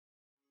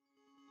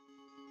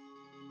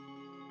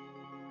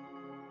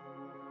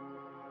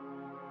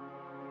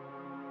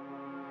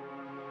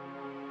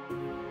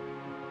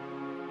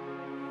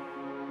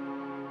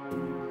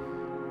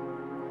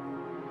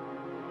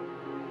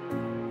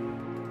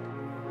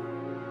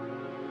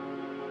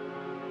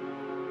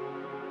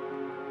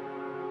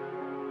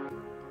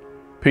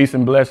Peace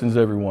and blessings,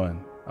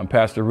 everyone. I'm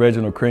Pastor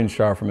Reginald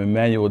Crenshaw from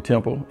Emmanuel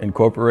Temple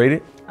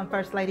Incorporated. I'm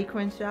First Lady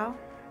Crenshaw.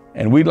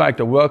 And we'd like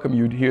to welcome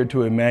you here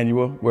to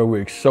Emmanuel, where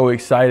we're so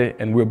excited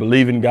and we're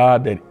believing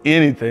God that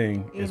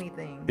anything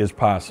is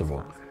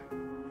possible.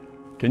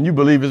 Can you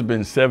believe it's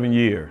been 7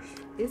 years?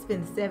 It's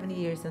been 7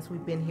 years since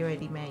we've been here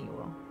at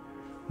Emmanuel.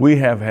 We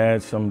have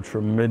had some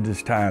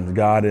tremendous times.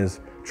 God has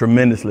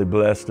tremendously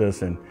blessed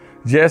us, and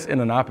just in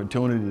an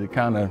opportunity to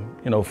kind of,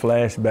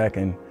 flash back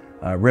and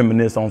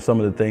reminisce on some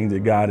of the things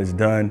that God has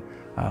done.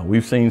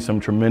 We've seen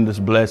some tremendous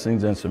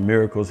blessings and some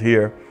miracles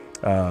here.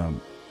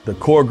 The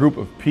core group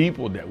of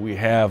people that we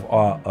have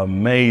are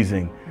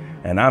amazing,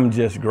 and I'm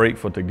just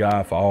grateful to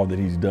God for all that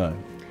He's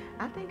done.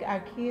 I think our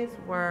kids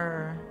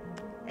were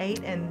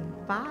 8 and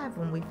 5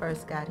 when we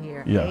first got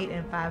here. Yeah. 8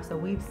 and 5. So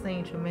we've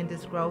seen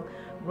tremendous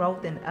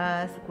growth in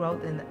us,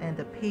 growth in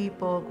the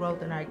people,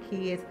 growth in our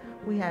kids.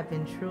 We have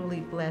been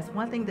truly blessed.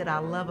 One thing that I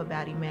love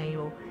about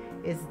Emmanuel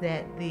is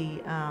that the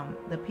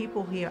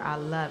people here are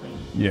loving.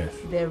 Yes.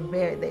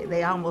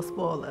 They almost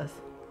spoil us.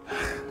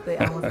 They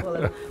almost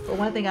spoil us. But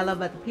one thing I love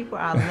about the people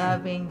are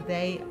loving.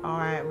 They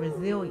are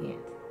resilient.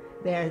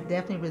 They're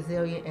definitely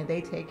resilient, and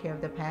they take care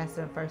of the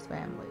pastor and first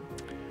family.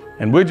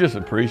 And we're just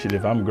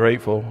appreciative. I'm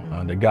grateful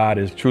that God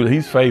is truly,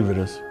 He's favored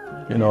us.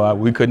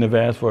 We couldn't have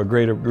asked for a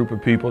greater group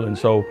of people. And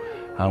so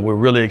we're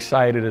really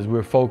excited as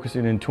we're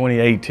focusing in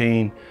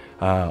 2018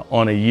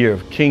 on a year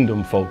of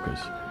kingdom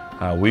focus.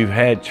 We've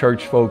had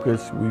church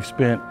focus. We've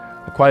spent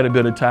quite a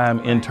bit of time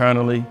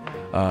internally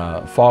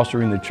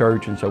fostering the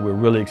church. And so we're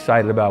really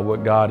excited about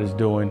what God is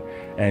doing,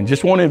 and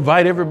just want to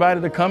invite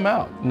everybody to come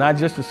out, not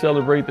just to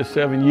celebrate the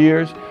 7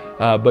 years,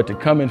 but to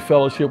come and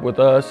fellowship with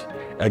us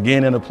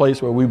again in a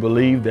place where we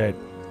believe that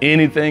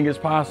anything is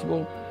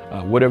possible.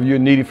 Whatever you're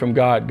needing from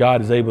God,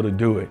 God is able to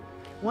do it.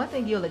 One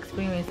thing you'll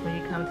experience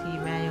when you come to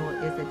Emmanuel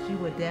is that you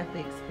will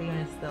definitely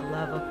experience the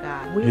love of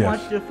God. We Yes.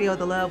 want you to feel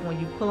the love when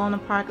you pull on the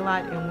parking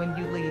lot and when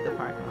you leave the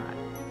parking lot.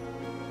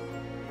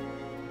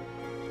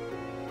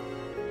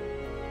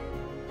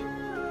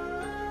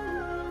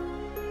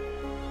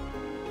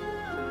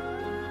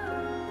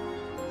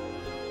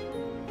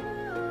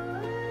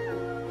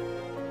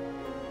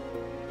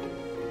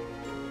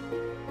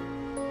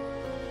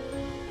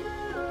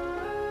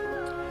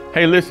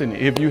 Hey, listen,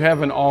 if you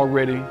haven't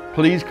already,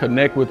 please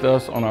connect with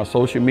us on our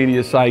social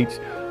media sites.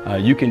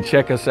 You can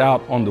check us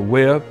out on the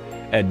web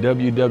at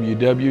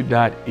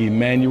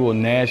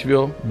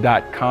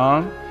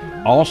www.emmanuelnashville.com.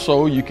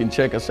 Also, you can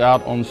check us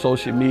out on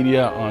social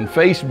media on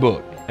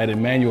Facebook at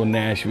Emmanuel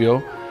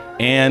Nashville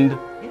and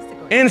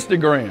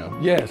Instagram.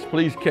 Yes,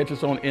 please catch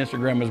us on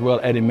Instagram as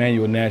well at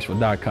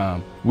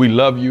emmanuelnashville.com. We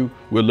love you.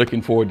 We're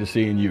looking forward to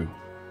seeing you.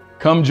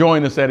 Come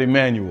join us at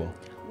Emmanuel,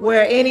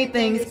 where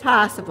anything's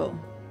possible.